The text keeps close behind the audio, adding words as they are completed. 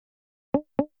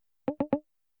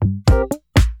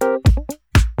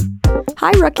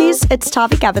Hi, rookies. It's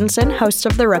Tavi Gevinson, host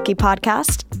of the Rookie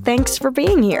Podcast. Thanks for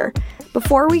being here.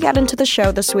 Before we get into the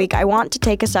show this week, I want to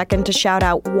take a second to shout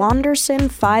out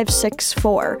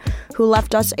Wanderson564, who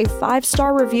left us a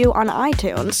 5-star review on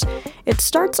iTunes. It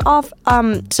starts off,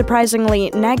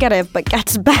 surprisingly negative, but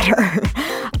gets better.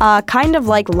 Kind of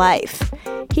like life.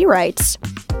 He writes,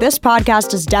 "This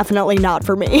podcast is definitely not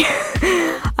for me.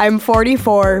 I'm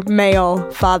 44,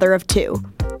 male, father of 2.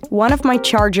 One of my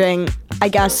charging, I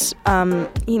guess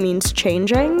he means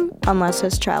changing, unless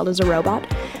his child is a robot.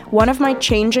 One of my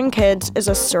changing kids is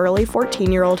a surly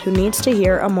 14-year-old who needs to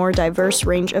hear a more diverse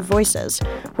range of voices.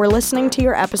 We're listening to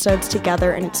your episodes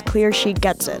together, and it's clear she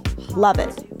gets it. Love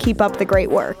it. Keep up the great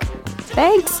work."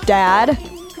 Thanks, Dad.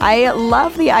 I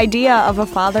love the idea of a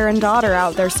father and daughter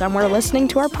out there somewhere listening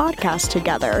to our podcast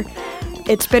together.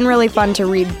 It's been really fun to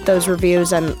read those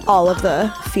reviews and all of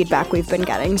the feedback we've been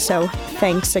getting, so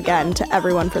thanks again to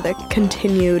everyone for the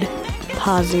continued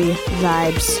posy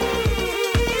vibes.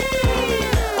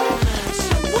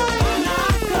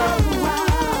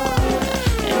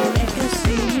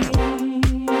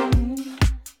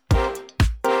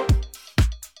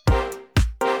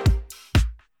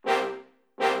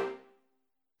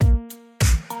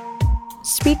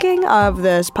 Speaking of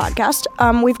this podcast,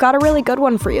 we've got a really good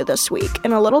one for you this week.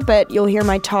 In a little bit, you'll hear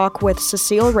my talk with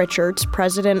Cecile Richards,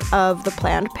 president of the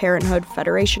Planned Parenthood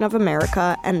Federation of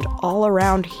America and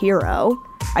all-around hero.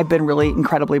 I've been really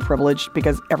incredibly privileged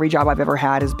because every job I've ever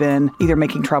had has been either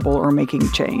making trouble or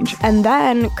making change. And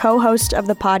then, co-host of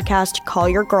the podcast Call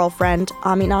Your Girlfriend,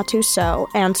 Aminatou Sow,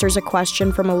 answers a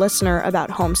question from a listener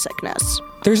about homesickness.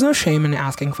 There's no shame in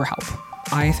asking for help.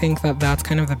 I think that that's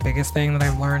kind of the biggest thing that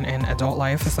I've learned in adult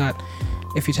life is that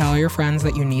if you tell your friends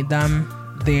that you need them,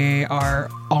 they are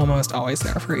almost always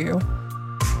there for you.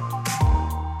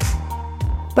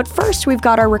 But first, we've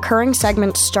got our recurring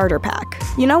segment Starter Pack.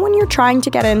 You know when you're trying to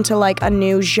get into like a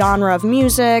new genre of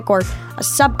music or a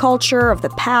subculture of the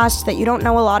past that you don't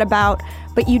know a lot about,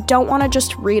 but you don't want to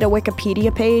just read a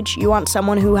Wikipedia page? You want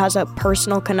someone who has a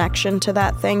personal connection to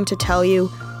that thing to tell you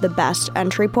the best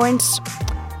entry points?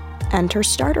 Enter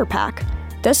Starter Pack.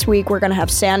 This week, we're going to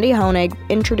have Sandy Honig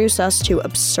introduce us to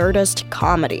absurdist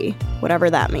comedy. Whatever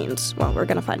that means. Well, we're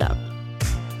going to find out.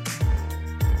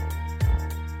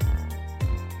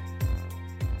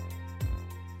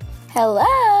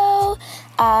 Hello!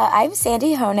 I'm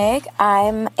Sandy Honig.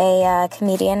 I'm a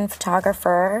comedian,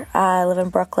 photographer. I live in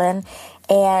Brooklyn.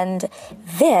 And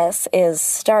this is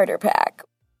Starter Pack.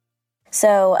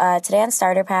 So today on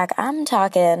Starter Pack, I'm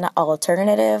talking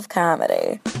alternative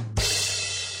comedy.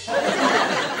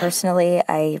 Personally,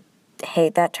 I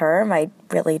hate that term. I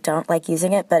really don't like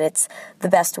using it, but it's the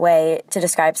best way to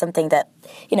describe something that,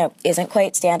 isn't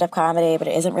quite stand-up comedy, but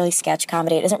it isn't really sketch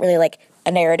comedy. It isn't really like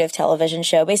a narrative television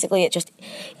show. Basically, it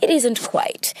isn't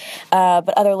quite.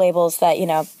 But other labels that,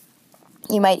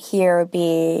 you might hear would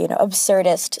be,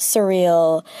 absurdist,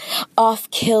 surreal,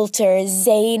 off-kilter,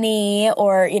 zany,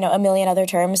 or, a million other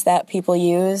terms that people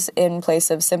use in place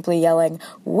of simply yelling,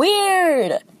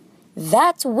 "Weird!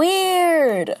 That's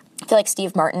weird!" I feel like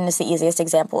Steve Martin is the easiest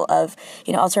example of,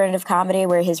 alternative comedy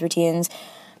where his routines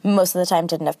most of the time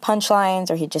didn't have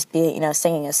punchlines, or he'd just be,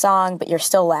 singing a song, but you're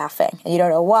still laughing. And you don't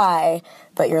know why,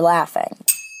 but you're laughing.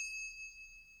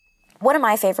 One of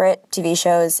my favorite TV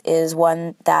shows is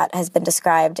one that has been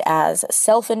described as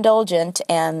self-indulgent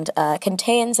and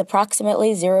contains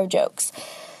approximately 0 jokes.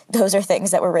 Those are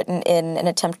things that were written in an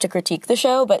attempt to critique the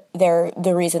show, but they're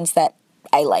the reasons that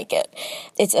I like it.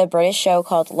 It's a British show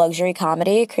called Luxury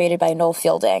Comedy, created by Noel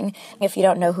Fielding. If you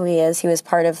don't know who he was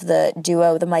part of the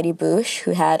duo The Mighty Boosh,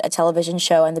 who had a television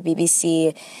show on the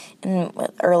BBC in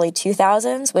early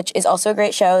 2000s, which is also a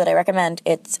great show that I recommend.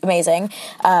 It's amazing.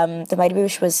 The Mighty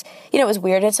Boosh was, it was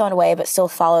weird in its own way, but still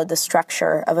followed the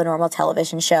structure of a normal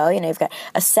television show. You've got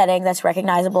a setting that's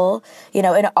recognizable, in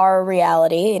our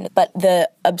reality, but the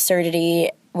absurdity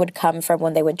would come from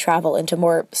when they would travel into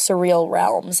more surreal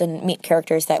realms and meet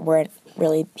characters that weren't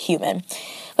really human.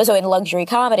 But so in Luxury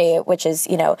Comedy, which is,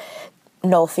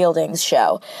 Noel Fielding's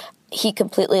show, he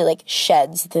completely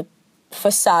sheds the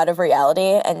facade of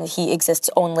reality, and he exists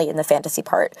only in the fantasy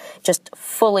part, just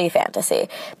fully fantasy.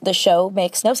 The show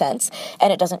makes no sense,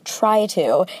 and it doesn't try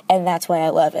to, and that's why I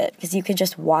love it, because you can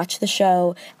just watch the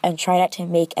show and try not to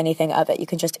make anything of it. You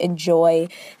can just enjoy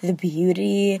the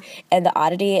beauty and the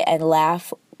oddity and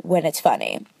laugh when it's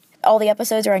funny. All the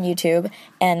episodes are on YouTube,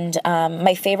 and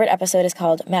my favorite episode is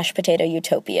called Mashed Potato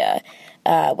Utopia,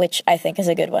 which I think is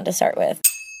a good one to start with.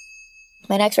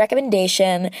 My next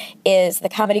recommendation is the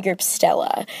comedy group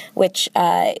Stella, which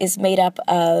is made up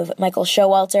of Michael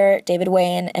Showalter, David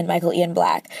Wayne, and Michael Ian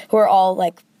Black, who are all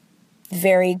like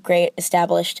very great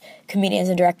established comedians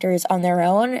and directors on their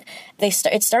own.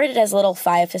 It started as little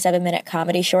 5 to 7 minute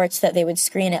comedy shorts that they would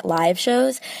screen at live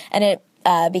shows, and it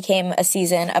became a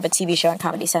season of a TV show on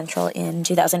Comedy Central in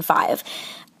 2005.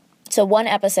 So one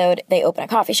episode, they open a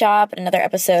coffee shop. Another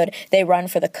episode, they run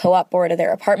for the co-op board of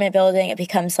their apartment building. It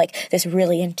becomes like this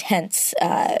really intense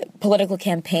political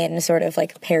campaign sort of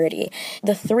like parody.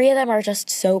 The three of them are just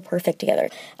so perfect together.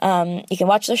 You can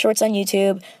watch their shorts on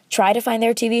YouTube. Try to find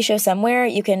their TV show somewhere.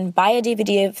 You can buy a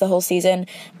DVD of the whole season.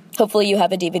 Hopefully you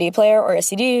have a DVD player or a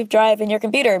CD drive in your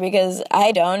computer, because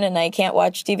I don't, and I can't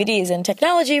watch DVDs. And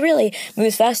technology really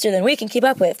moves faster than we can keep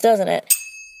up with, doesn't it?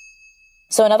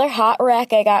 So another hot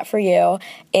rec I got for you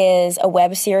is a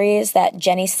web series that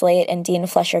Jenny Slate and Dean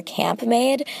Fletcher Camp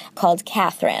made called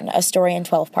Catherine, a story in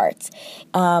 12 parts.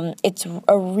 It's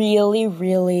a really,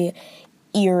 really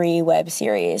eerie web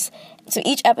series. So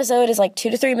each episode is like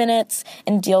 2 to 3 minutes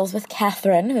and deals with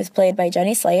Catherine, who's played by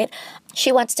Jenny Slate.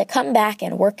 She wants to come back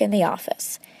and work in the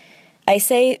office. I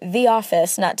say the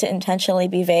office not to intentionally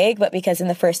be vague, but because in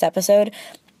the first episode,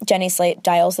 Jenny Slate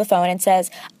dials the phone and says,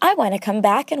 "I want to come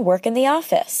back and work in the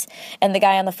office." And the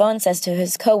guy on the phone says to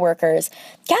his coworkers,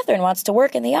 "Catherine wants to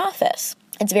work in the office."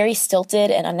 It's very stilted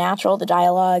and unnatural. The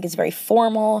dialogue is very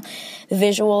formal. The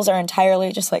visuals are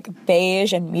entirely just like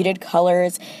beige and muted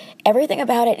colors. Everything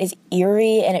about it is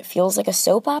eerie and it feels like a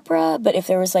soap opera, but if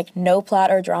there was like no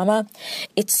plot or drama,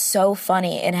 it's so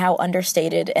funny in how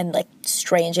understated and like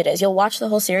strange it is. You'll watch the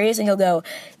whole series and you'll go,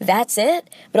 "That's it?"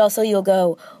 But also you'll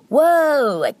go,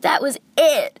 "Whoa, like that was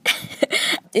it."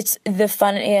 It's the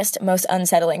funniest, most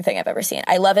unsettling thing I've ever seen.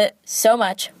 I love it so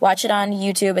much. Watch it on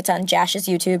YouTube. It's on Jash's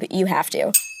YouTube. You have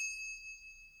to.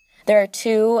 There are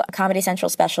 2 Comedy Central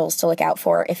specials to look out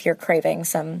for if you're craving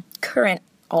some current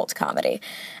alt comedy.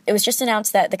 It was just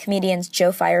announced that the comedians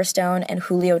Joe Firestone and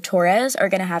Julio Torres are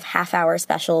going to have half-hour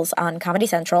specials on Comedy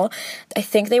Central. I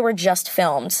think they were just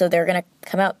filmed, so they're going to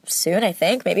come out soon, I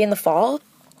think, maybe in the fall.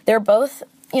 They're both,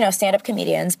 stand-up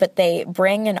comedians, but they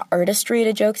bring an artistry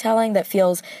to joke telling that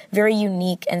feels very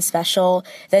unique and special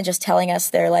than just telling us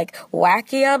their, like,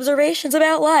 wacky observations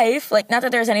about life. Like, not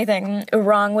that there's anything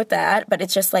wrong with that, but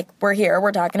it's just, like,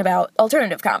 we're talking about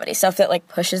alternative comedy, stuff that, like,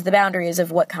 pushes the boundaries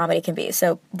of what comedy can be.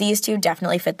 So these 2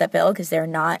 definitely fit that bill because they're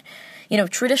not,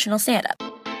 traditional stand-up.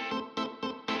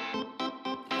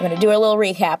 I'm going to do a little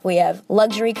recap. We have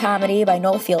Luxury Comedy by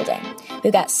Noel Fielding.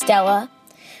 We've got Stella.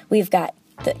 We've got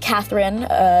Catherine,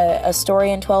 a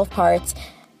story in 12 parts,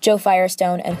 Joe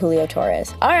Firestone, and Julio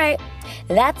Torres. All right,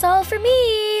 that's all for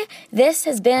me. This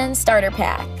has been Starter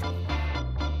Pack.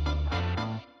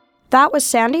 That was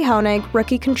Sandy Honig,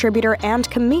 rookie contributor and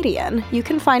comedian. You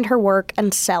can find her work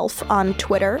and self on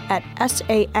Twitter at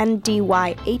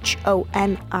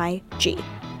SandyHonig.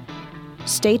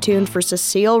 Stay tuned for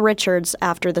Cecile Richards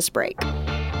after this break.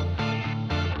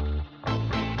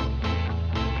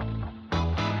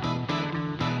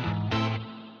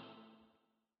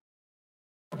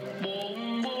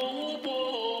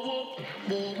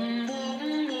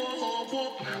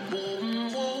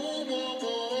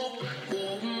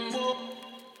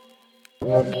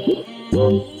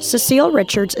 Cecile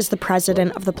Richards is the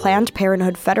president of the Planned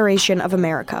Parenthood Federation of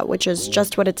America, which is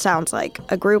just what it sounds like,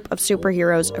 a group of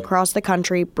superheroes across the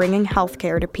country bringing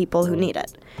healthcare to people who need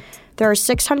it. There are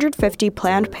 650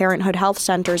 Planned Parenthood health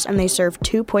centers, and they serve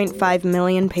 2.5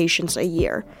 million patients a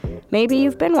year. Maybe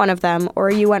you've been one of them,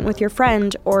 or you went with your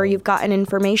friend, or you've gotten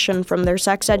information from their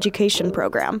sex education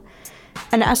program.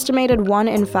 An estimated 1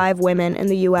 in 5 women in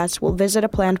the U.S. will visit a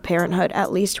Planned Parenthood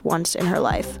at least once in her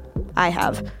life. I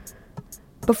have.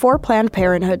 Before Planned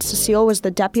Parenthood, Cecile was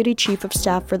the deputy chief of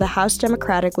staff for the House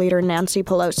Democratic leader Nancy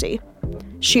Pelosi.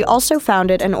 She also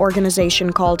founded an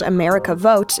organization called America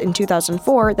Votes in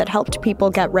 2004 that helped people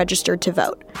get registered to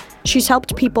vote. She's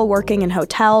helped people working in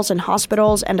hotels and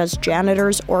hospitals and as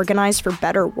janitors organize for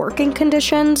better working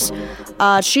conditions.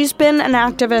 She's been an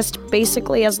activist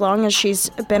basically as long as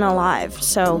she's been alive,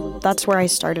 so that's where I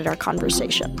started our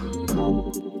conversation.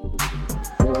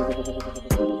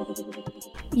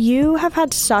 You have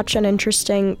had such an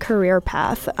interesting career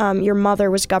path. Your mother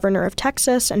was governor of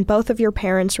Texas, and both of your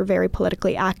parents were very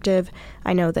politically active.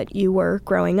 I know that you were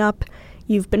growing up.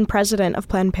 You've been president of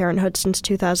Planned Parenthood since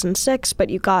 2006, but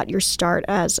you got your start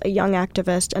as a young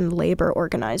activist and labor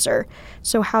organizer.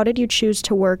 So how did you choose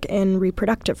to work in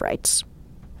reproductive rights?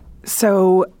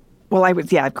 So,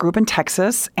 I grew up in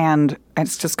Texas, and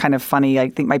it's just kind of funny. I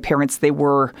think my parents, they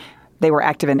were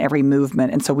active in every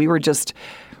movement, and so we were just...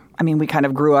 we kind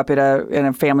of grew up in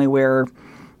a family where,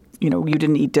 you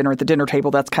didn't eat dinner at the dinner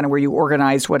table. That's kind of where you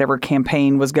organized whatever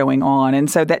campaign was going on. And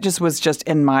so that just was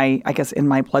in my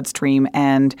bloodstream.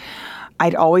 And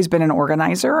I'd always been an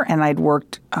organizer, and I'd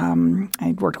worked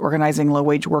organizing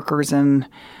low-wage workers in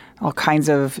all kinds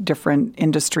of different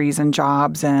industries and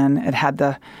jobs, and had had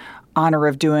the honor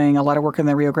of doing a lot of work in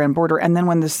the Rio Grande border. And then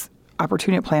when this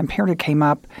opportunity at Planned Parenthood came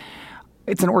up,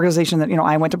 it's an organization that,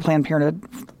 I went to Planned Parenthood,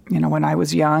 when I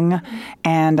was young,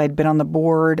 and I'd been on the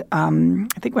board, I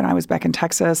think when I was back in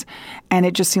Texas, and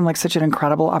it just seemed like such an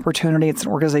incredible opportunity. It's an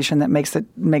organization that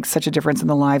makes such a difference in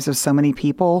the lives of so many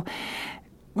people.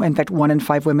 In fact, 1 in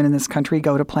 5 women in this country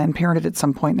go to Planned Parenthood at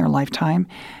some point in their lifetime.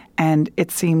 And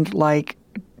it seemed like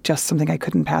just something I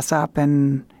couldn't pass up.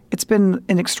 And it's been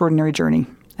an extraordinary journey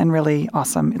and really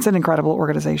awesome. It's an incredible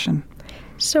organization.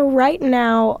 So right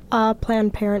now,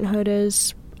 Planned Parenthood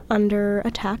is under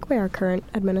attack by our current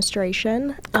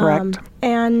administration. Correct.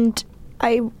 And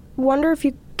I wonder if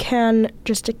you can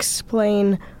just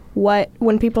explain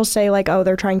when people say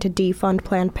they're trying to defund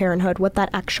Planned Parenthood, what that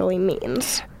actually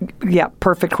means. Yeah,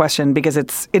 perfect question, because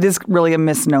it is really a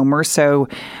misnomer. So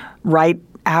right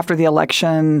after the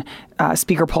election,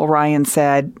 Speaker Paul Ryan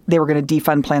said they were going to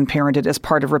defund Planned Parenthood as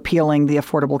part of repealing the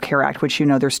Affordable Care Act, which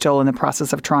they're still in the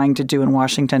process of trying to do in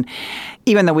Washington,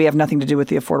 even though we have nothing to do with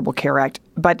the Affordable Care Act.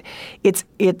 But it's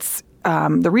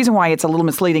the reason why it's a little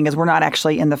misleading is we're not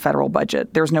actually in the federal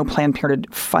budget. There's no Planned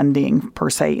Parenthood funding per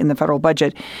se in the federal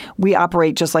budget. We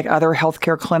operate just like other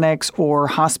healthcare clinics or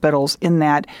hospitals in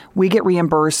that we get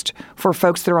reimbursed for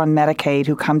folks that are on Medicaid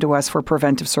who come to us for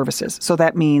preventive services. So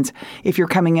that means if you're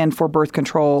coming in for birth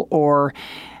control, or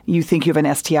you think you have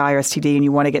an STI or STD and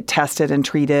you want to get tested and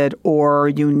treated, or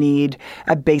you need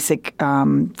a basic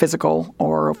physical,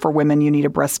 or for women you need a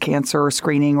breast cancer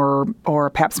screening or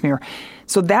a pap smear.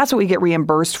 So that's what we get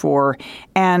reimbursed for.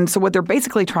 And so what they're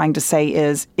basically trying to say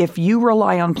is if you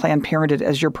rely on Planned Parenthood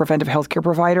as your preventive health care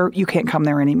provider, you can't come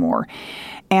there anymore.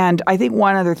 And I think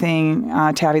one other thing,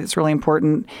 Tabby, that's really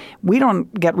important, we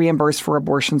don't get reimbursed for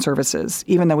abortion services,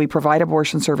 even though we provide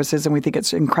abortion services, and we think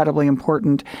it's incredibly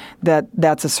important that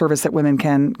that's a service that women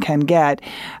can get.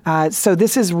 So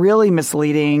this is really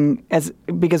misleading,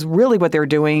 because really what they're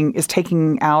doing is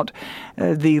taking out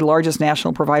the largest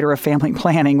national provider of family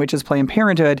planning, which is Planned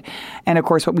Parenthood. And of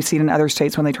course, what we've seen in other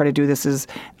states when they try to do this is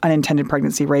unintended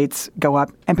pregnancy rates go up,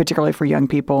 and particularly for young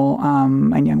people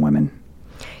and young women.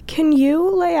 Can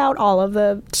you lay out all of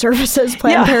the services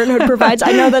Planned Parenthood provides?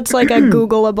 I know that's like a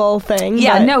Googleable thing.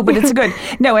 Yeah, but it's good.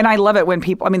 No, and I love it when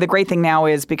people, the great thing now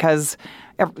is because,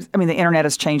 the internet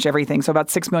has changed everything. So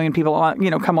about 6 million people,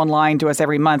 come online to us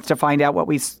every month to find out what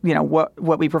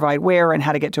we provide where and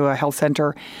how to get to a health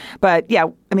center. But yeah,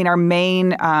 our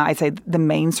main, I'd say the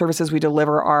main services we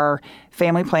deliver are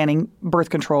family planning, birth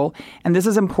control. And this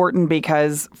is important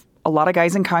because a lot of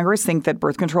guys in Congress think that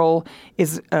birth control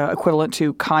is equivalent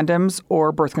to condoms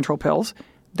or birth control pills.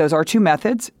 Those are 2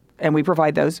 methods, and we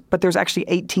provide those. But there's actually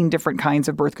 18 different kinds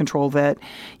of birth control that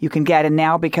you can get. And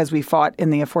now, because we fought in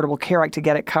the Affordable Care Act to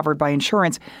get it covered by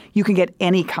insurance, you can get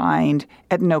any kind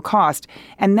at no cost.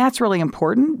 And that's really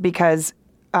important because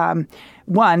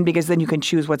because then you can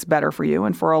choose what's better for you.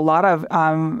 And for a lot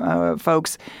of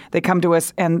folks, they come to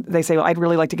us and they say, well, I'd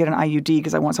really like to get an IUD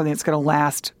because I want something that's going to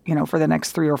last, for the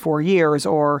next 3 or 4 years,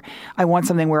 or I want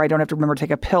something where I don't have to remember to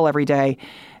take a pill every day.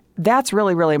 That's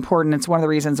really, really important. It's one of the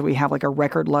reasons that we have a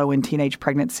record low in teenage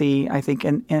pregnancy, I think,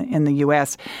 in the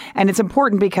U.S. And it's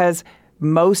important because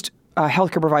most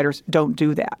healthcare providers don't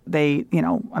do that. They,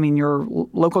 your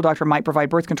local doctor might provide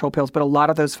birth control pills, but a lot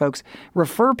of those folks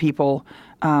refer people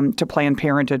to Planned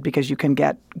Parenthood because you can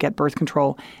get birth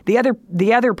control. The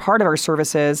other part of our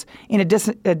services, in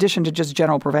addition to just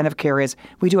general preventive care, is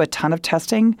we do a ton of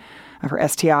testing for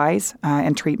STIs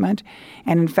and treatment.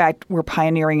 And in fact, we're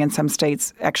pioneering in some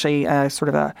states actually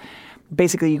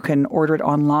basically, you can order it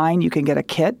online. You can get a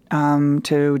kit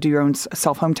to do your own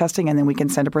self-home testing, and then we can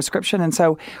send a prescription. And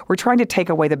so we're trying to take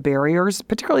away the barriers,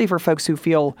 particularly for folks who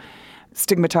feel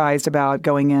stigmatized about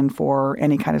going in for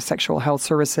any kind of sexual health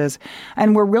services.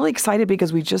 And we're really excited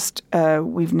because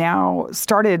we've now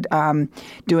started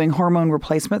doing hormone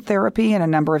replacement therapy in a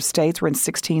number of states. We're in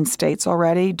 16 states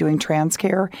already doing trans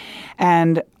care.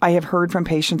 And I have heard from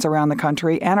patients around the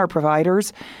country and our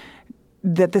providers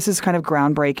that this is kind of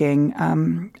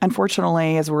groundbreaking.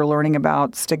 Unfortunately, as we're learning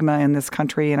about stigma in this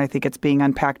country, and I think it's being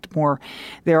unpacked more,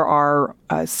 there are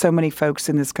so many folks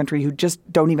in this country who just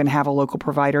don't even have a local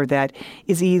provider that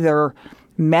is either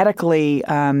medically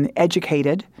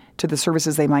educated to the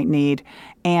services they might need,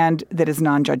 and that is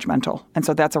non-judgmental. And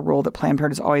so that's a role that Planned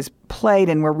Parenthood has always played,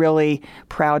 and we're really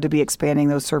proud to be expanding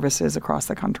those services across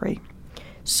the country.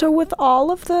 So with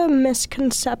all of the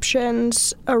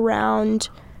misconceptions around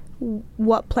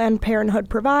what Planned Parenthood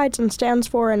provides and stands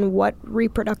for and what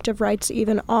reproductive rights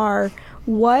even are,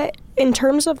 what, in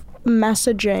terms of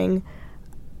messaging,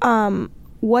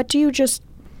 what do you just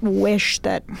wish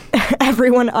that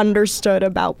everyone understood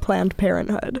about Planned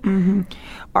Parenthood? Mm-hmm.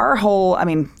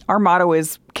 Our motto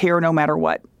is care no matter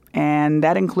what. And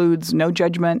that includes no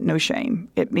judgment, no shame.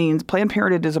 It means Planned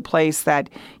Parenthood is a place that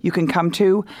you can come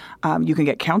to. You can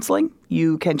get counseling.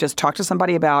 You can just talk to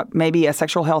somebody about maybe a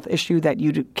sexual health issue that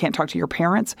you can't talk to your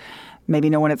parents, maybe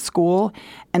no one at school.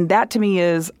 And that, to me,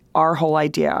 is our whole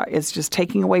idea. It's just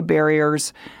taking away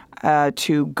barriers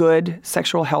to good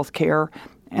sexual health care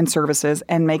and services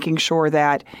and making sure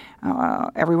that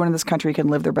everyone in this country can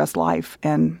live their best life.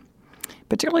 And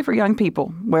particularly for young people,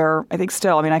 where I think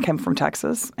still, I come from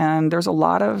Texas, and there's a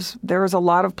lot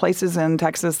of places in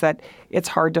Texas that it's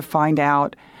hard to find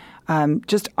out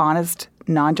just honest,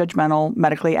 non-judgmental,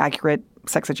 medically accurate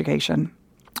sex education.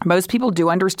 Most people do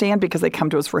understand because they come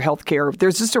to us for health care.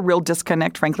 There's just a real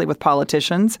disconnect, frankly, with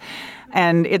politicians.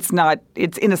 And it's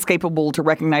inescapable to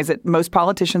recognize that most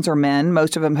politicians are men.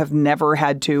 Most of them have never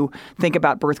had to think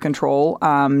about birth control,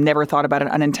 never thought about an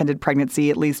unintended pregnancy,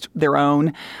 at least their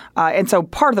own. And so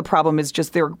part of the problem is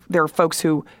just there are folks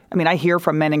who, I hear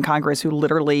from men in Congress who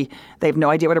literally, they have no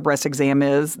idea what a breast exam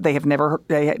is. They have never,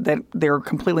 they're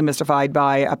completely mystified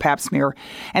by a pap smear.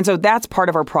 And so that's part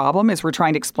of our problem is we're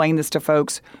trying to explain this to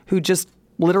folks who just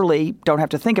literally don't have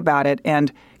to think about it.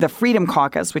 And the Freedom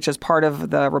Caucus, which is part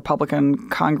of the Republican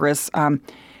Congress,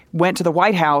 went to the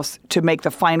White House to make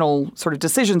the final sort of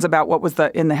decisions about what was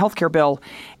in the health care bill.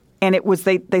 And it was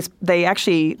they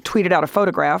actually tweeted out a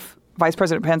photograph, Vice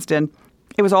President Pence did.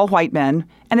 It was all white men,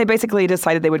 and they basically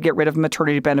decided they would get rid of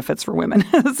maternity benefits for women.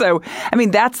 So,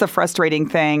 that's the frustrating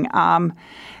thing.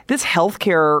 This health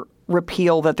care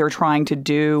repeal that they're trying to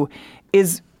do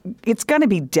it's going to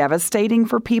be devastating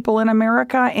for people in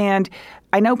America. And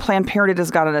I know Planned Parenthood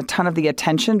has gotten a ton of the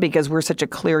attention because we're such a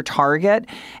clear target,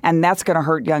 and that's going to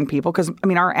hurt young people. Because,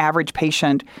 our average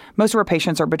patient, most of our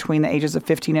patients are between the ages of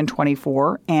 15 and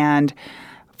 24. And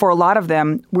for a lot of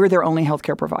them, we're their only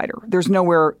healthcare provider. There's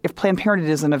nowhere, if Planned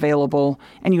Parenthood isn't available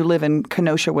and you live in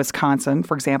Kenosha, Wisconsin,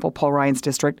 for example, Paul Ryan's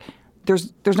district,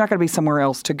 there's not going to be somewhere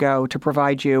else to go to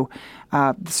provide you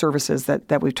the services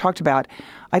that we've talked about.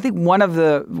 I think one of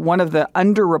the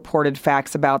underreported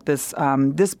facts about this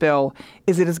bill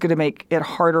is it is going to make it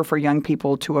harder for young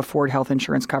people to afford health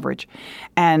insurance coverage.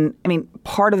 And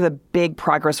part of the big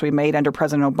progress we made under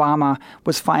President Obama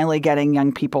was finally getting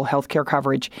young people health care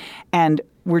coverage, and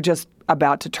we're just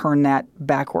about to turn that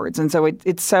backwards. And so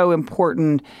it's so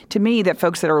important to me that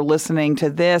folks that are listening to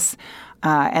this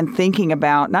and thinking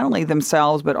about not only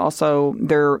themselves but also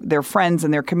their friends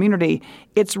and their community,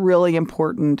 it's really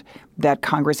important that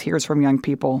Congress hears from young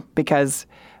people because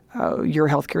your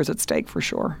health care is at stake for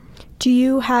sure. Do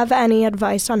you have any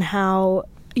advice on how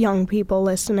young people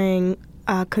listening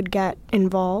could get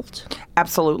involved?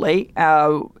 Absolutely.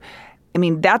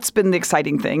 That's been the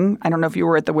exciting thing. I don't know if you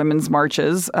were at the women's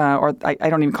marches, or I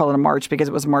don't even call it a march because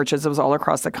it was marches. It was all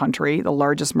across the country, the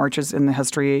largest marches in the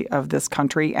history of this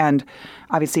country, and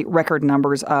obviously record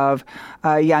numbers of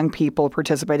young people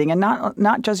participating, and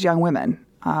not just young women.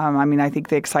 I think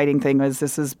the exciting thing is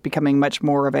this is becoming much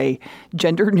more of a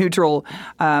gender-neutral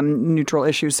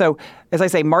issue. So, as I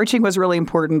say, marching was really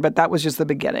important, but that was just the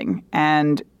beginning.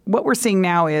 And what we're seeing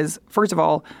now is, first of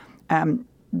all,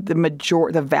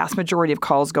 the vast majority of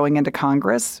calls going into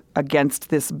Congress against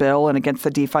this bill and against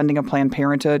the defunding of Planned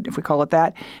Parenthood, if we call it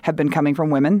that, have been coming from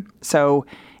women. So,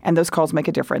 and those calls make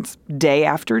a difference. Day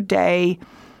after day,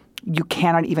 you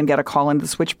cannot even get a call into the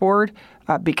switchboard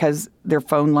because their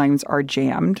phone lines are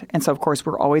jammed. And so, of course,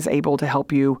 we're always able to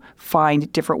help you find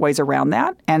different ways around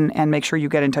that and make sure you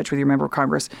get in touch with your member of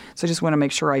Congress. So I just want to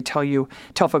make sure I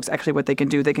tell folks actually what they can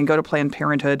do. They can go to Planned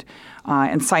Parenthood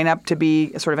and sign up to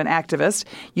be sort of an activist.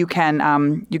 You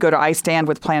can you go to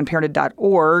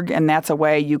istandwithplannedparenthood.org, and that's a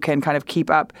way you can kind of keep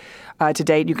up to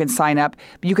date. You can sign up.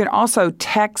 But you can also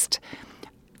text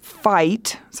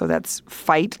FIGHT, so that's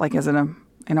fight, like as in a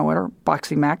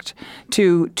boxing match,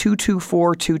 to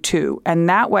 22422. And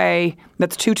that way,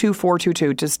 that's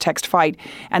 22422, just text FIGHT.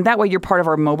 And that way you're part of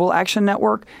our mobile action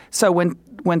network. So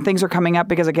when things are coming up,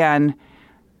 because again,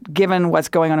 given what's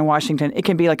going on in Washington, it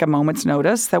can be like a moment's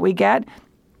notice that we get.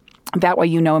 That way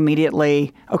you know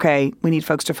immediately, okay, we need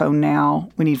folks to phone now.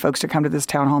 We need folks to come to this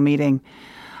town hall meeting.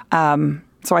 So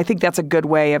I think that's a good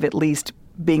way of at least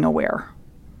being aware.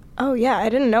 Oh, yeah, I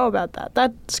didn't know about that.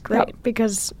 That's great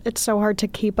because it's so hard to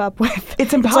keep up with.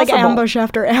 It's impossible. It's like ambush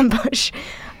after ambush.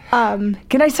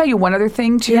 Can I tell you one other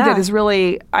thing, too, Yeah. that is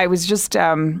really, I was just,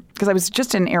 because I was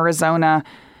just in Arizona,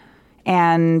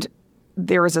 and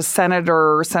there was a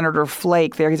Senator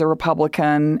Flake there. He's a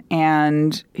Republican,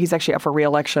 and he's actually up for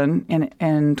re-election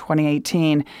in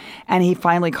 2018. And he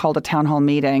finally called a town hall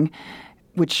meeting,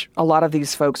 which a lot of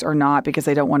these folks are not because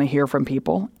they don't want to hear from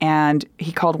people. And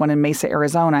he called one in Mesa,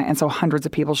 Arizona. And so hundreds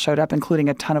of people showed up, including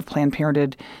a ton of Planned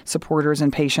Parenthood supporters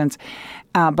and patients.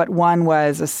 But one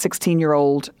was a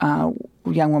 16-year-old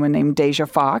young woman named Deja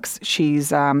Fox.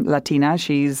 She's Latina.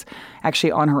 She's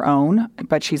actually on her own,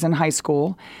 but she's in high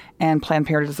school. And Planned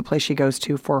Parenthood is the place she goes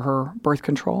to for her birth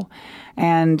control.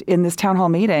 And in this town hall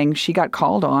meeting, she got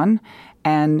called on,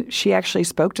 and she actually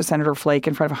spoke to Senator Flake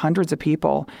in front of hundreds of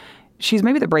people. She's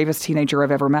maybe the bravest teenager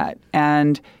I've ever met.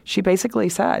 And she basically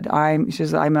said, I'm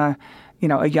a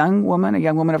young woman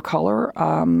of color.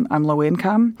 I'm low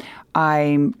income.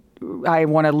 I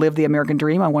want to live the American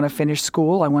dream. I want to finish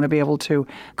school. I want to be able to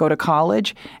go to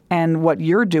college. And what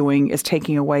you're doing is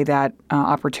taking away that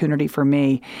opportunity for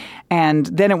me. And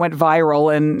then it went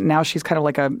viral, and now she's kind of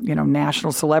like a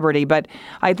national celebrity. But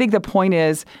I think the point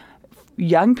is,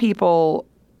 young people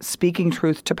speaking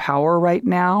truth to power right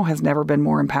now has never been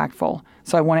more impactful.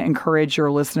 So I want to encourage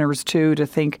your listeners, too, to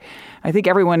think, I think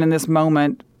everyone in this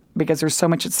moment, because there's so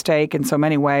much at stake in so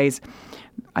many ways,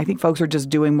 I think folks are just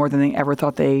doing more than they ever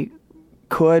thought they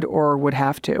could or would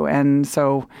have to. And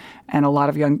a lot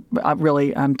of young,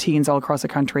 teens all across the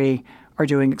country are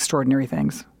doing extraordinary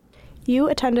things. You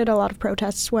attended a lot of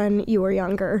protests when you were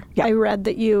younger. Yeah. I read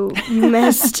that you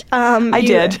missed. I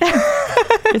did.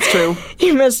 It's true.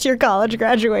 You missed your college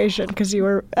graduation because you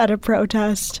were at a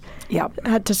protest. Yeah.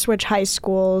 Had to switch high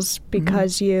schools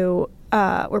because you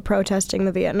were protesting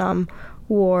the Vietnam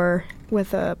War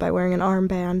by wearing an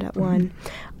armband at one.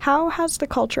 How has the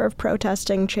culture of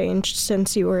protesting changed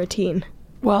since you were a teen?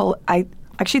 Well, I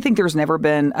actually think there's never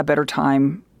been a better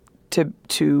time to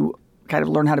kind of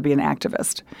learn how to be an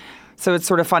activist. So it's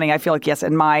sort of funny. I feel like, yes,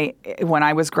 when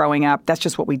I was growing up, that's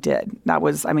just what we did. It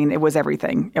was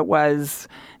everything. It was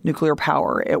nuclear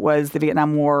power. It was the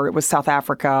Vietnam War. It was South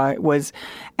Africa. It was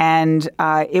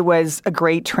a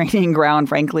great training ground,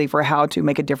 frankly, for how to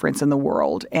make a difference in the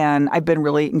world. And I've been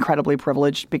really incredibly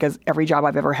privileged because every job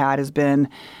I've ever had has been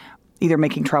either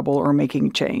making trouble or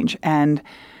making change. And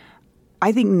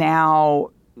I think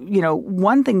now,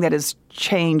 one thing that has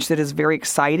changed that is very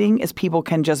exciting is people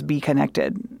can just be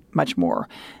connected much more.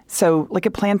 So like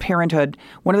at Planned Parenthood,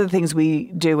 one of the things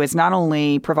we do is not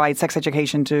only provide sex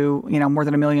education to, more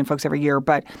than 1 million folks every year,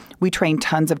 but we train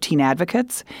tons of teen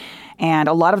advocates. And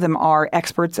a lot of them are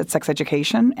experts at sex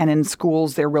education. And in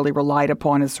schools, they're really relied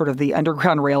upon as sort of the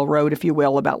Underground Railroad, if you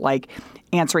will, about like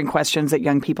answering questions that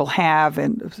young people have,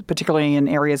 and particularly in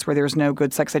areas where there's no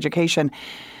good sex education.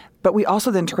 But we also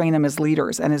then train them as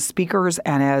leaders and as speakers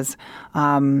and as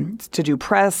to do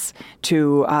press,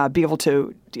 to be able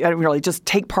to really just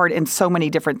take part in so many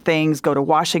different things, go to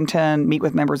Washington, meet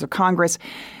with members of Congress.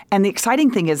 And the exciting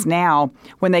thing is now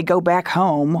when they go back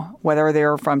home, whether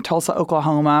they're from Tulsa,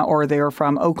 Oklahoma, or they're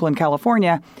from Oakland,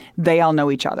 California, they all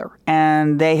know each other.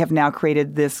 And they have now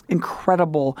created this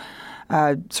incredible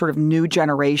sort of new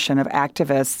generation of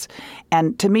activists.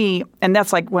 And to me, and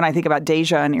that's like when I think about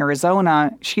Deja in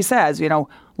Arizona, she says,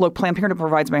 look, Planned Parenthood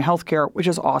provides my health care, which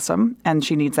is awesome, and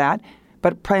she needs that.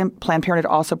 But Planned Parenthood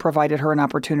also provided her an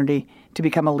opportunity to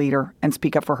become a leader and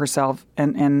speak up for herself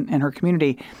and her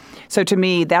community. So to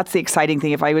me, that's the exciting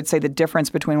thing. If I would say the difference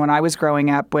between when I was growing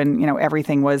up, when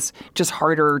everything was just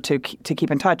harder to keep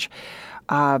in touch,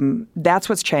 that's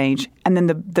what's changed. And then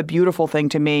the beautiful thing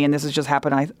to me, and this has just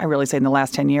happened, I really say in the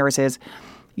last 10 years, is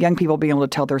young people being able to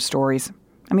tell their stories.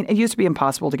 I mean, it used to be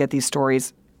impossible to get these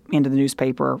stories into the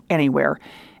newspaper anywhere.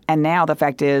 And now the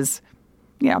fact is,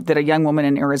 that a young woman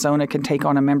in Arizona can take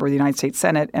on a member of the United States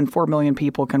Senate and 4 million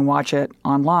people can watch it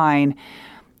online.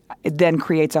 It then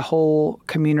creates a whole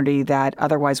community that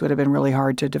otherwise would have been really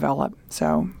hard to develop.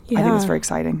 So I think it's very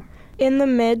exciting. In the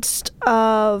midst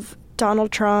of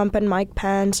Donald Trump and Mike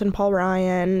Pence and Paul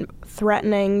Ryan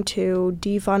threatening to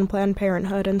defund Planned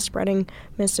Parenthood and spreading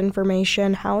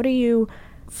misinformation, how do you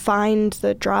find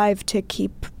the drive to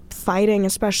keep fighting,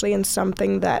 especially in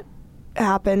something that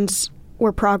happens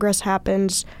where progress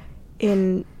happens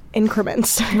in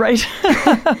increments? Right.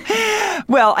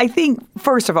 Well, I think,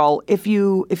 first of all, if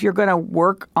you're going to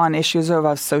work on issues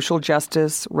of social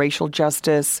justice, racial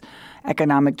justice,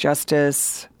 economic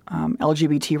justice,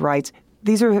 LGBT rights,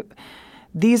 these are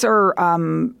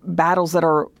battles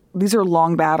these are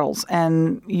long battles,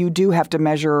 and you do have to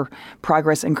measure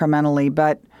progress incrementally.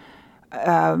 But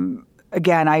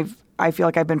again, I feel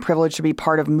like I've been privileged to be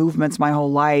part of movements my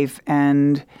whole life,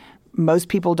 and most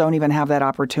people don't even have that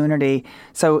opportunity.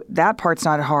 So that part's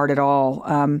not hard at all.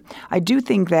 I do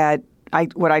think that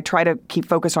what I try to keep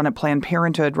focused on at Planned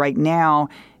Parenthood right now,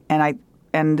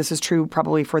 and this is true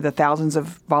probably for the thousands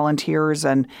of volunteers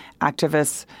and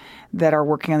activists that are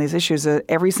working on these issues,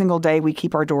 every single day we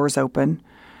keep our doors open.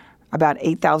 About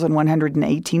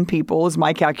 8,118 people, is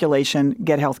my calculation,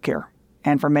 get health care.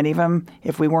 And for many of them,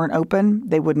 if we weren't open,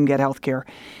 they wouldn't get health care.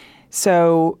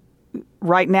 So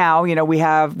right now,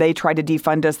 they tried to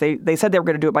defund us. They said they were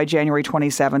going to do it by January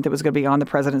 27th. It was going to be on the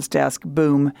president's desk.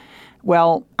 Boom.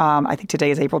 Well, I think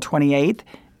today is April 28th.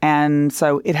 And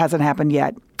so it hasn't happened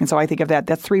yet. And so I think of that.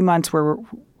 That's 3 months where,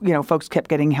 folks kept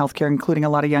getting health care, including a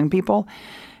lot of young people.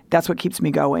 That's what keeps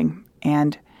me going.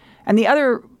 And the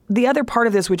other part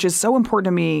of this, which is so important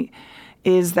to me,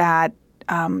 is that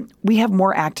we have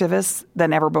more activists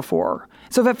than ever before.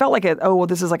 So if it felt like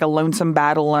this is like a lonesome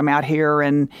battle, I'm out here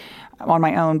and I'm on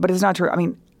my own, but it's not true. I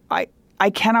mean, I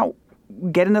cannot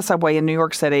get in the subway in New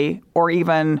York City, or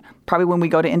even probably when we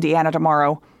go to Indiana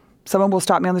tomorrow, someone will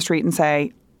stop me on the street and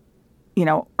say,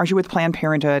 aren't you with Planned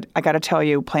Parenthood? I got to tell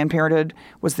you, Planned Parenthood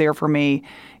was there for me,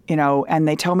 and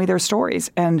they tell me their stories.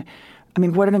 And I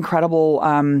mean, what an incredible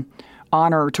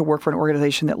honor to work for an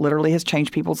organization that literally has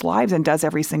changed people's lives and does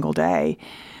every single day.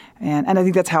 And I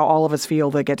think that's how all of us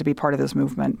feel that get to be part of this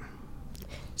movement.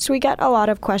 So we get a lot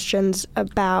of questions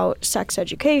about sex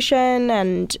education,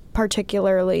 and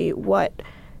particularly what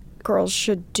girls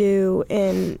should do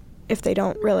if they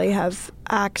don't really have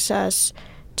access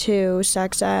to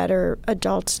sex ed or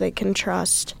adults they can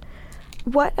trust.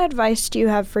 What advice do you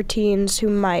have for teens who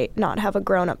might not have a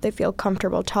grown-up they feel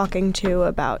comfortable talking to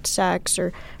about sex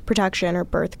or protection or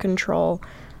birth control,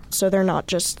 so they're not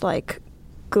just like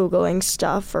Googling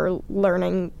stuff or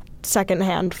learning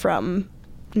secondhand from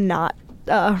not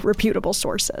reputable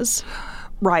sources?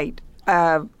 Right.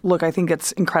 Look, I think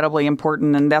it's incredibly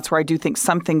important, and that's where I do think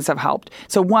some things have helped.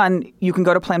 So one, you can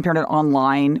go to Planned Parenthood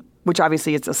online, which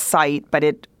obviously it's a site, but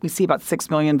we see about 6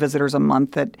 million visitors a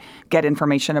month that get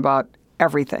information about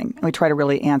everything. And we try to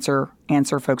really answer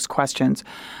folks' questions.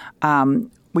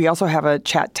 We also have a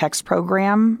chat text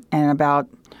program, and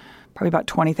probably about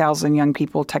 20,000 young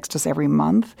people text us every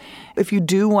month. If you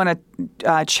do want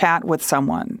to chat with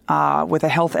someone, with a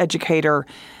health educator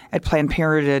at Planned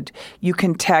Parenthood, you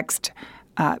can text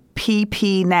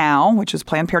PP Now, which is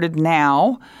Planned Parenthood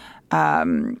Now.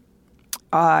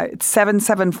 It's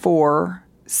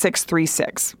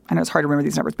 774-636. I know it's hard to remember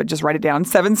these numbers, but just write it down,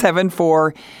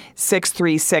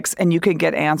 774-636, and you can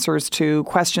get answers to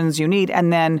questions you need.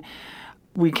 And then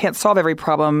we can't solve every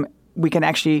problem. We can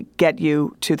actually get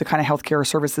you to the kind of healthcare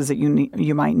services that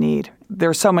you might need. There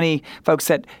are so many folks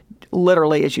that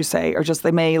literally, as you say, are just,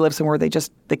 they may live somewhere they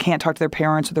can't talk to their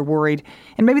parents, or they're worried.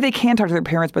 And maybe they can talk to their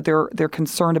parents, but they're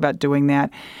concerned about doing that.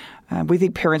 We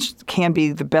think parents can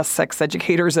be the best sex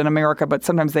educators in America, but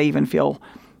sometimes they even feel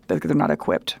that they're not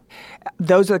equipped.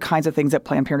 Those are the kinds of things that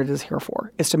Planned Parenthood is here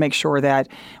for, is to make sure that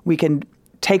we can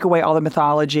take away all the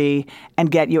mythology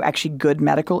and get you actually good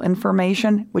medical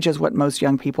information, which is what most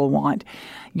young people want.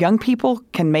 Young people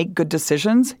can make good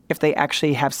decisions if they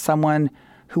actually have someone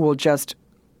who will just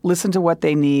listen to what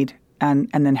they need and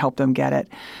then help them get it.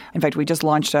 In fact, we just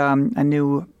launched a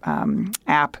new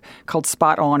app called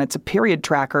Spot On. It's a period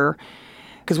tracker,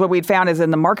 because what we'd found is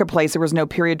in the marketplace, there was no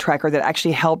period tracker that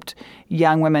actually helped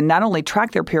young women not only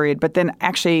track their period, but then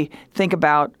actually think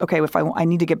about, okay, if I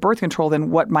need to get birth control,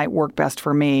 then what might work best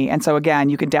for me? And so again,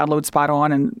 you can download Spot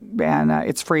On, and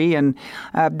it's free, and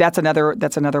that's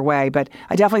another way. But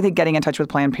I definitely think getting in touch with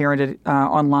Planned Parenthood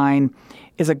online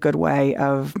is a good way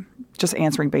of just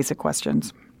answering basic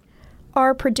questions.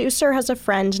 Our producer has a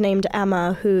friend named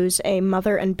Emma who's a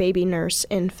mother and baby nurse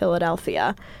in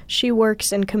Philadelphia. She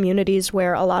works in communities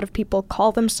where a lot of people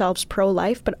call themselves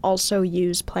pro-life but also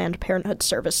use Planned Parenthood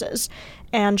services.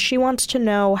 And she wants to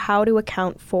know how to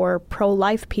account for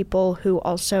pro-life people who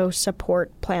also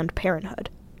support Planned Parenthood.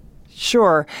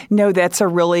 Sure. No, that's a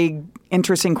really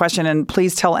interesting question. And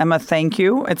please tell Emma thank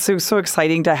you. It's so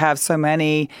exciting to have so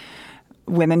many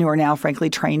women who are now,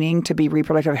 frankly, training to be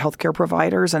reproductive health care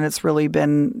providers. And it's really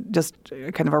been just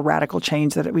kind of a radical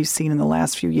change that we've seen in the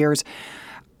last few years.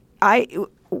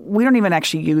 We don't even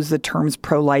actually use the terms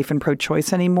pro-life and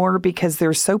pro-choice anymore, because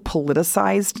they're so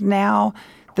politicized now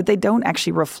that they don't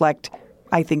actually reflect,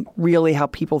 I think, really how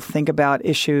people think about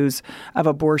issues of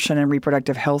abortion and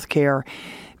reproductive health care.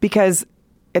 Because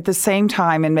at the same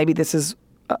time, and maybe this is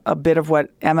a bit of what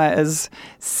Emma is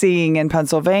seeing in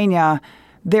Pennsylvania,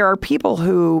 there are people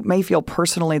who may feel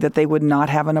personally that they would not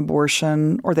have an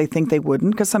abortion, or they think they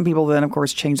wouldn't, because some people then, of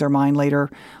course, change their mind later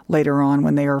on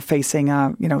when they are facing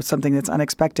something that's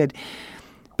unexpected.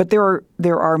 But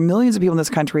there are millions of people in this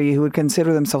country who would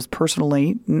consider themselves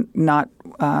personally not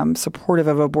supportive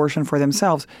of abortion for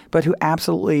themselves, but who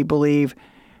absolutely believe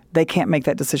they can't make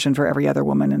that decision for every other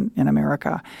woman in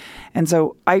America. And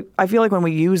so I feel like when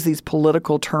we use these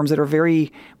political terms that are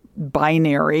very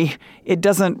binary, it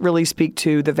doesn't really speak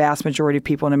to the vast majority of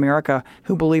people in America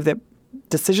who believe that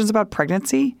decisions about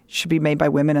pregnancy should be made by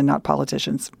women and not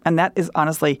politicians. And that is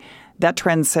honestly, that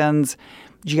transcends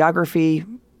geography,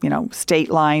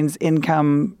 state lines,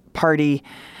 income, party.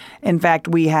 In fact,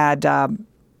 we had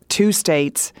 2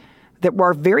 states that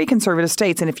were very conservative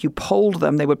states, and if you polled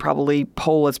them, they would probably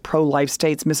poll as pro-life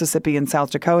states, Mississippi and South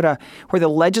Dakota, where the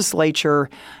legislature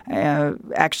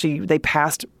they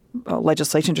passed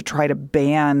legislation to try to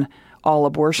ban all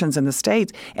abortions in the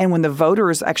states. And when the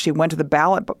voters actually went to the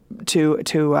ballot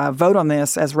to vote on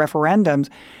this as referendums,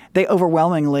 they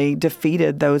overwhelmingly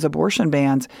defeated those abortion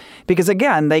bans. Because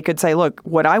again, they could say, look,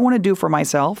 what I want to do for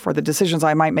myself, or the decisions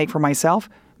I might make for myself,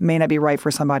 may not be right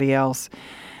for somebody else.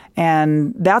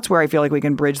 And that's where I feel like we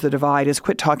can bridge the divide, is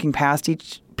quit talking past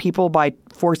each people by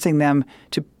forcing them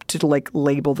to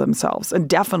label themselves. And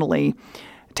definitely,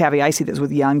 Tavi, I see this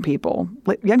with young people.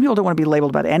 Young people don't want to be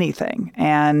labeled about anything.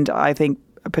 And I think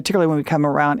particularly when we come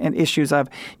around in issues of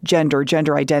gender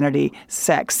identity,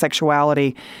 sex,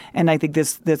 sexuality, and I think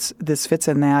this fits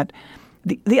in that.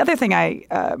 The other thing I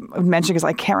mentioned, because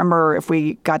I can't remember if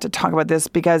we got to talk about this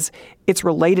because it's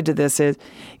related to this, is,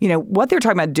 what they're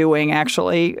talking about doing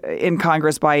actually in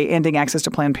Congress by ending access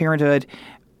to Planned Parenthood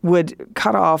would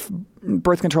cut off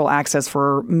birth control access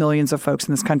for millions of folks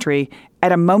in this country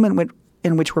at a moment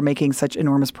in which we're making such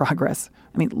enormous progress.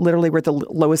 I mean, literally, we're at the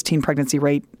lowest teen pregnancy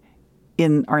rate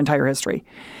in our entire history.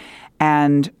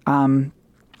 And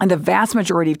the vast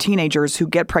majority of teenagers who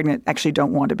get pregnant actually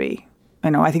don't want to be.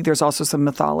 I think there's also some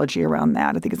mythology around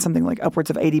that. I think it's something like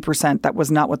upwards of 80% that was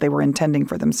not what they were intending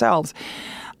for themselves.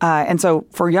 And so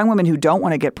for young women who don't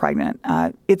want to get pregnant,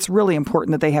 it's really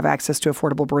important that they have access to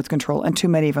affordable birth control, and too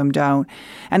many of them don't.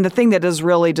 And the thing that is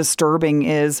really disturbing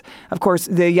is, of course,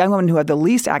 the young women who have the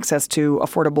least access to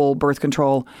affordable birth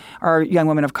control are young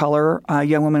women of color,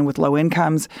 young women with low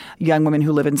incomes, young women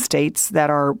who live in states that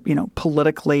are,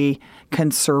 politically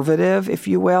conservative, if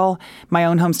you will. My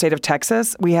own home state of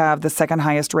Texas, we have the second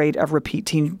highest rate of repeat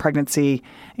teen pregnancy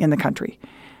in the country.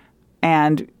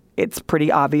 And it's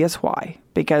pretty obvious why.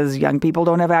 Because young people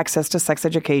don't have access to sex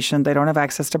education. They don't have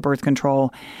access to birth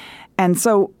control. And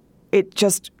so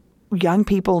young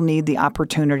people need the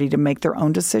opportunity to make their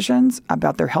own decisions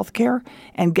about their health care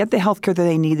and get the health care that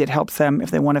they need that helps them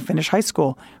if they want to finish high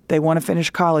school, if they want to finish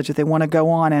college, if they want to go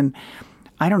on and,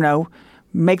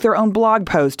 make their own blog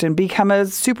post and become a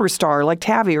superstar like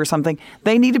Tavi or something.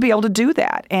 They need to be able to do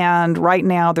that. And right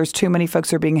now, there's too many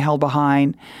folks who are being held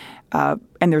behind. And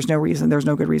there's no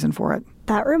good reason for it.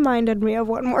 That reminded me of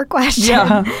one more question.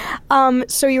 Yeah.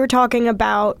 So you were talking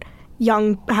about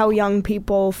how young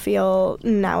people feel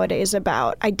nowadays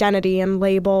about identity and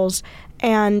labels.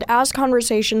 And as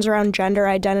conversations around gender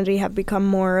identity have become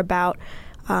more about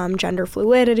gender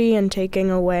fluidity and taking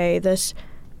away this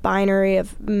binary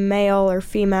of male or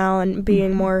female and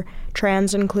being more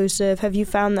trans inclusive, have you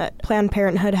found that Planned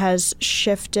Parenthood has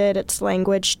shifted its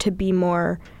language to be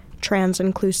more trans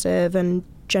inclusive and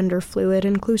gender fluid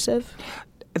inclusive?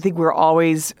 I think we're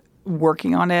always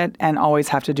working on it and always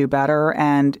have to do better.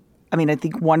 And I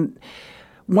think one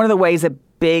of the ways that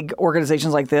big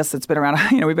organizations like this that's been around,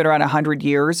 we've been around 100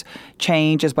 years,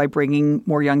 change is by bringing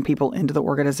more young people into the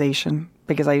organization,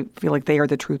 because I feel like they are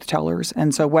the truth tellers.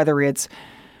 And so whether it's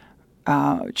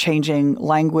changing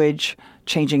language,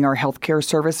 changing our healthcare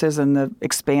services and the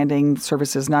expanding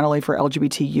services not only for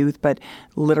LGBT youth, but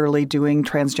literally doing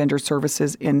transgender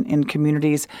services in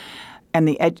communities.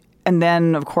 And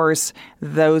then, of course,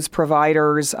 those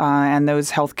providers and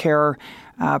those healthcare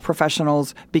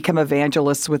professionals become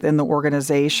evangelists within the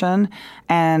organization.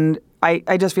 And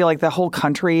I just feel like the whole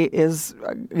country is,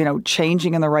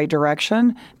 changing in the right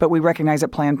direction. But we recognize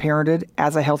at Planned Parenthood,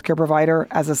 as a healthcare provider,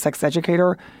 as a sex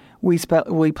educator, we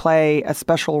play a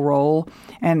special role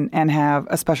and have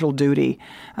a special duty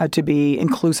to be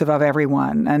inclusive of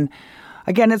everyone. And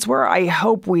again, it's where I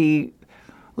hope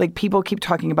people keep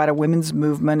talking about a women's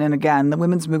movement. And again, the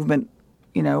women's movement,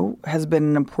 has been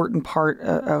an important part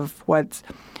of what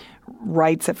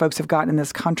rights that folks have gotten in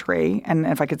this country. And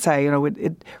if I could say,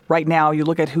 right now, you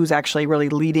look at who's actually really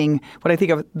leading what I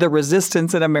think of the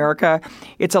resistance in America.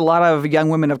 It's a lot of young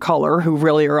women of color who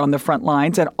really are on the front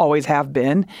lines and always have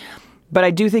been. But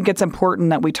I do think it's important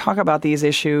that we talk about these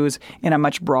issues in a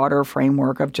much broader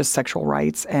framework of just sexual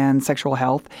rights and sexual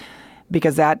health,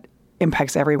 because that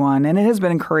impacts everyone. And it has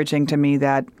been encouraging to me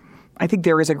that I think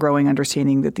there is a growing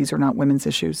understanding that these are not women's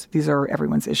issues. These are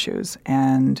everyone's issues.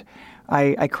 And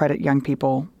I credit young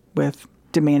people with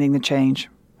demanding the change.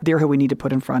 They're who we need to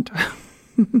put in front.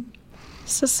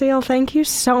 Cecile, thank you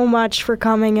so much for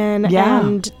coming in. Yeah.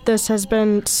 And this has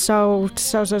been so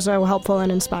helpful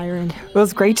and inspiring. Well,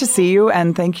 it's great to see you,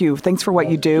 and thank you. Thanks for what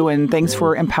you do, and thanks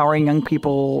for empowering young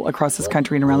people across this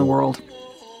country and around the world.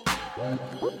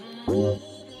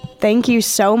 Thank you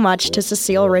so much to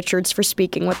Cecile Richards for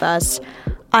speaking with us.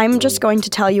 I'm just going to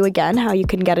tell you again how you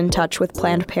can get in touch with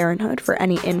Planned Parenthood for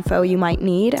any info you might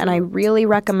need, and I really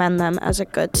recommend them as a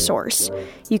good source.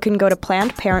 You can go to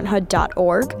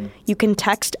plannedparenthood.org. You can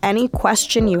text any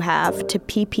question you have to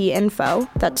ppinfo,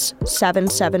 that's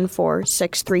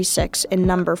 774-636 in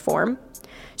number form.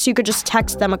 So you could just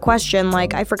text them a question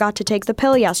like, I forgot to take the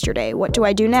pill yesterday, what do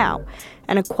I do now?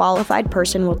 And a qualified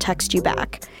person will text you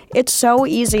back. It's so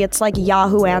easy, it's like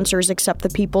Yahoo Answers, except the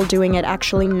people doing it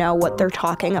actually know what they're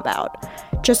talking about.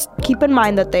 Just keep in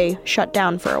mind that they shut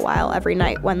down for a while every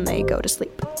night when they go to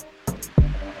sleep.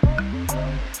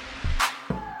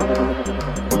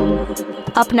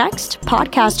 Up next,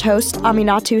 podcast host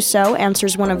Aminatou Sow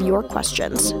answers one of your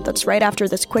questions. That's right after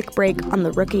this quick break on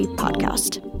the Rookie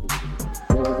Podcast.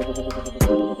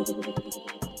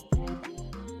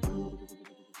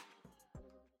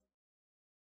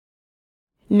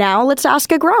 Now let's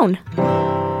ask a grown.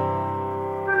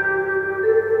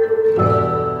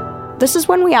 This is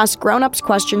when we ask grown-ups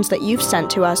questions that you've sent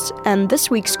to us, and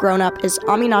this week's grown-up is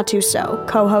Aminatou Sow,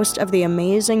 co-host of the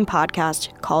amazing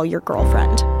podcast Call Your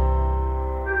Girlfriend.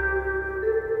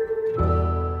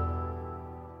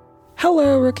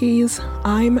 Hello, rookies.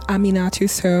 I'm Aminatou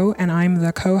Sow, and I'm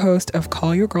the co-host of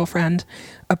Call Your Girlfriend,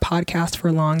 a podcast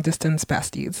for long-distance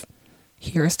besties.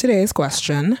 Here's today's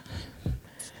question.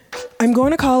 I'm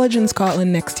going to college in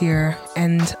Scotland next year,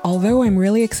 and although I'm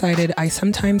really excited, I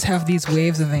sometimes have these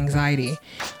waves of anxiety.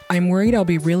 I'm worried I'll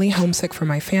be really homesick for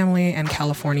my family and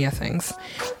California things.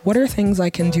 What are things I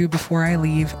can do before I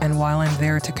leave and while I'm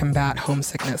there to combat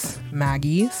homesickness?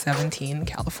 Maggie, 17,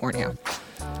 California.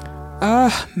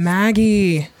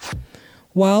 Maggie.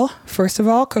 Well, first of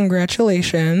all,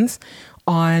 congratulations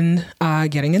on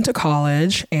getting into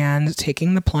college and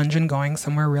taking the plunge and going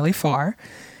somewhere really far.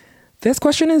 This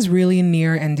question is really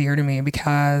near and dear to me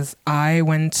because I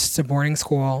went to boarding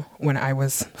school when I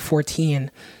was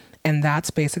 14, and that's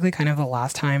basically kind of the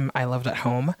last time I lived at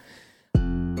home.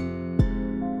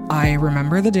 I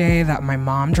remember the day that my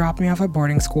mom dropped me off at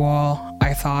boarding school.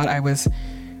 I thought I was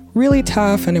really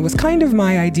tough, and it was kind of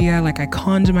my idea, like I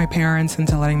conned my parents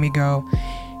into letting me go.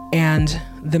 And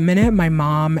the minute my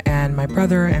mom and my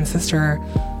brother and sister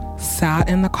sat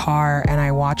in the car and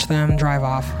I watched them drive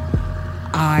off,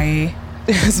 I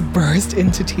just burst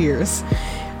into tears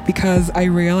because I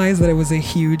realized that it was a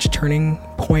huge turning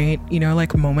point,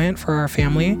 moment for our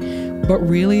family. But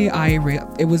really,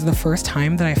 it was the first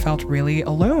time that I felt really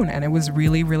alone, and it was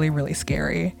really, really, really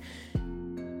scary.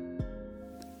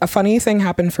 A funny thing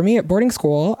happened for me at boarding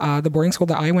school. The boarding school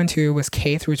that I went to was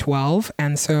K through 12.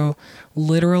 And so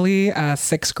literally a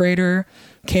sixth grader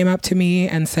came up to me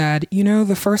and said,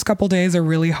 the first couple days are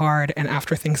really hard, and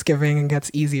after Thanksgiving it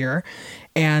gets easier.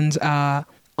 And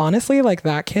honestly,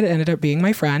 that kid ended up being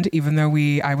my friend, even though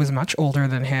I was much older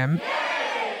than him.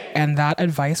 And that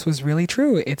advice was really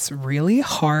true. It's really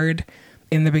hard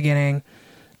in the beginning,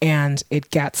 and it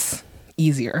gets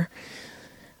easier.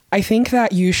 I think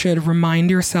that you should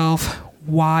remind yourself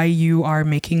why you are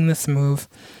making this move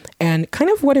and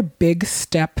kind of what a big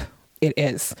step it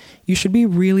is. You should be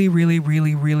really, really,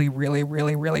 really, really, really,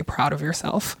 really, really proud of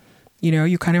yourself.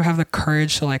 You kind of have the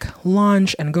courage to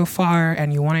launch and go far,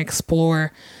 and you want to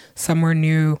explore somewhere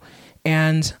new.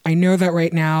 And I know that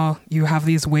right now you have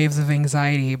these waves of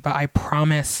anxiety, but I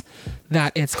promise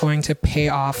that it's going to pay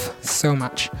off so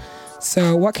much.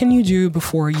 So what can you do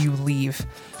before you leave?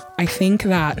 I think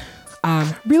that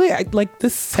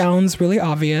this sounds really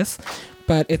obvious,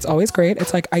 but it's always great.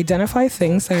 It's identify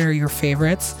things that are your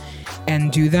favorites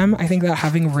and do them. I think that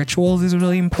having rituals is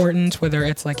really important, whether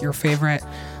it's your favorite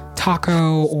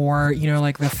taco or,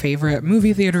 the favorite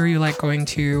movie theater you like going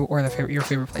to, or your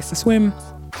favorite place to swim.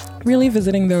 Really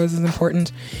visiting those is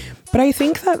important. But I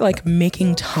think that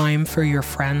making time for your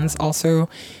friends also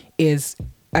is,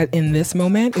 in this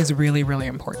moment, is really, really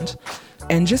important.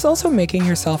 And just also making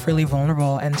yourself really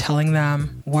vulnerable and telling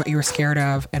them what you're scared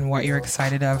of and what you're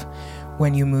excited of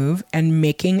when you move, and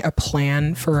making a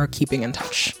plan for keeping in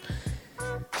touch.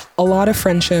 a lot of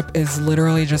friendship is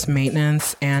literally just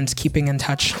maintenance and keeping in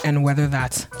touch. And whether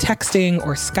that's texting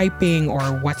or Skyping or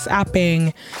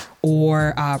WhatsApping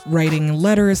or writing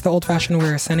letters the old-fashioned way,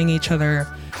 or sending each other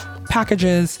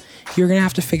packages, you're going to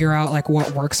have to figure out like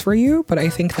what works for you. But I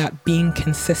think that being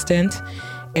consistent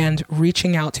and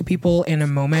reaching out to people in a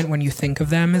moment when you think of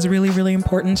them is really, really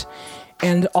important.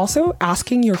 And also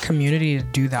asking your community to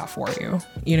do that for you,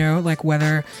 you know, like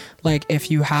whether like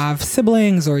if you have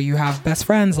siblings or you have best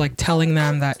friends, like telling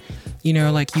them that, you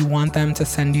know, like you want them to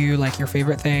send you like your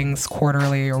favorite things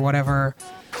quarterly or whatever.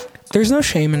 There's no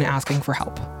shame in asking for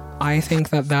help. I think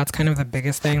that that's kind of the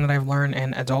biggest thing that I've learned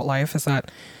in adult life is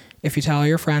that if you tell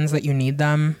your friends that you need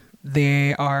them,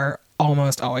 they are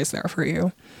almost always there for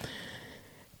you.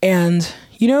 And,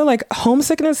 you know, like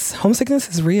homesickness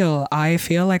is real. I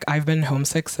feel like I've been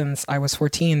homesick since I was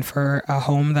 14 for a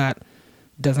home that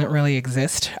doesn't really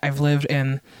exist. I've lived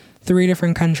in 3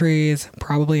 different countries,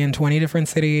 probably in 20 different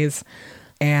cities,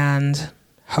 and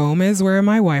home is where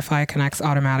my Wi-Fi connects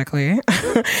automatically.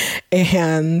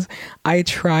 And I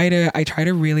try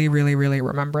to really, really, really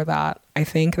remember that. I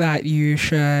think that you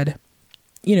should,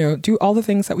 you know, do all the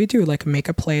things that we do, like make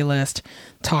a playlist,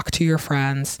 talk to your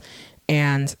friends,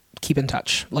 and keep in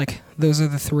touch. Like those are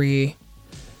the 3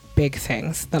 big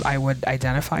things that I would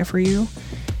identify for you.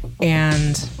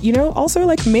 And, you know, also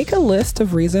like make a list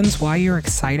of reasons why you're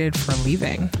excited for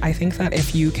leaving. I think that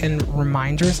if you can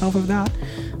remind yourself of that,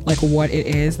 like what it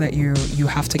is that you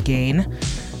have to gain,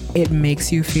 it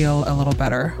makes you feel a little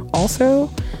better. Also,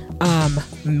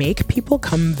 make people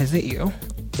come visit you.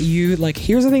 You like,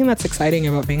 here's the thing that's exciting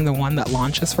about being the one that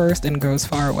launches first and goes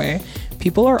far away.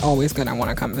 People are always going to want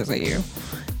to come visit you.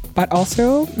 But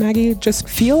also, Maggie, just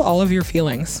feel all of your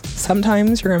feelings.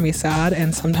 Sometimes you're going to be sad,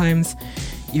 and sometimes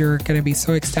you're going to be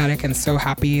so ecstatic and so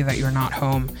happy that you're not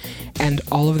home. And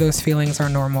all of those feelings are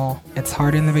normal. It's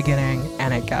hard in the beginning,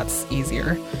 and it gets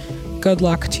easier. Good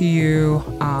luck to you.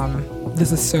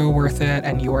 This is so worth it,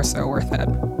 and you are so worth it.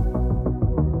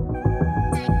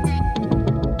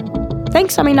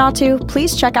 Thanks, Aminatou.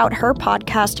 Please check out her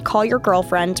podcast, Call Your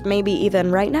Girlfriend, maybe even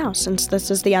right now, since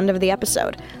this is the end of the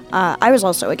episode. I was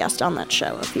also a guest on that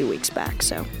show a few weeks back,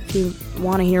 so if you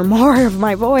want to hear more of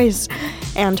my voice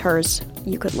and hers,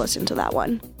 you could listen to that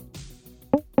one.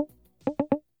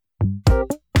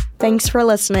 Thanks for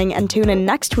listening, and tune in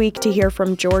next week to hear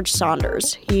from George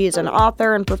Saunders. He's an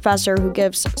author and professor who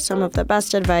gives some of the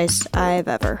best advice I've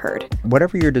ever heard.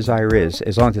 Whatever your desire is,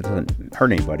 as long as it doesn't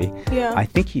hurt anybody, yeah. I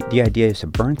think the idea is to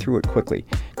burn through it quickly,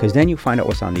 because then you find out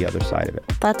what's on the other side of it.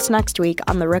 That's next week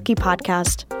on The Rookie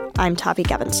Podcast. I'm Tavi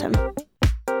Gevinson.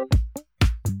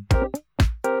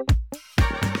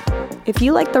 If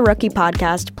you like The Rookie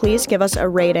Podcast, please give us a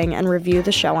rating and review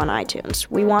the show on iTunes.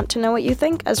 We want to know what you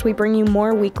think as we bring you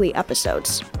more weekly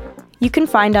episodes. You can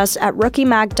find us at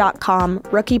rookiemag.com,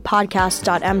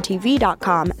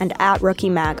 rookiepodcast.mtv.com, and at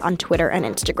rookiemag on Twitter and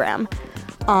Instagram.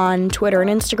 On Twitter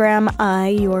and Instagram, I,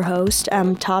 your host,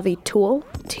 am Tavi Tulle,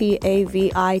 Tavitulle.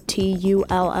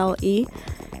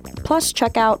 Plus,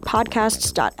 check out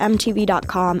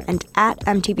podcasts.mtv.com and at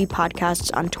MTV Podcasts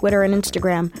on Twitter and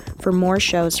Instagram for more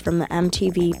shows from the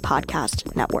MTV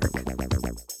Podcast Network.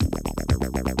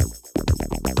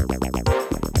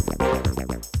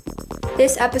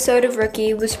 This episode of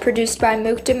Rookie was produced by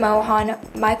Mukta Mohan,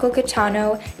 Michael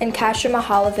Catano, and Kasia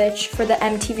Mihalovich for the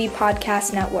MTV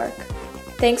Podcast Network.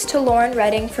 Thanks to Lauren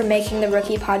Redding for making the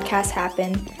Rookie Podcast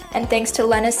happen, and thanks to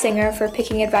Lena Singer for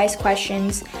picking advice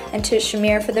questions, and to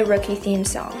Shamir for the Rookie theme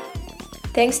song.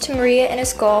 Thanks to Maria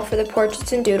Inescal for the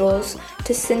portraits and doodles,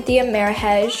 to Cynthia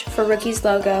Merhej for Rookie's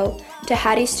logo, to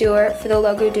Hattie Stewart for the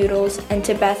logo doodles, and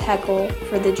to Beth Heckel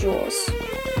for the jewels.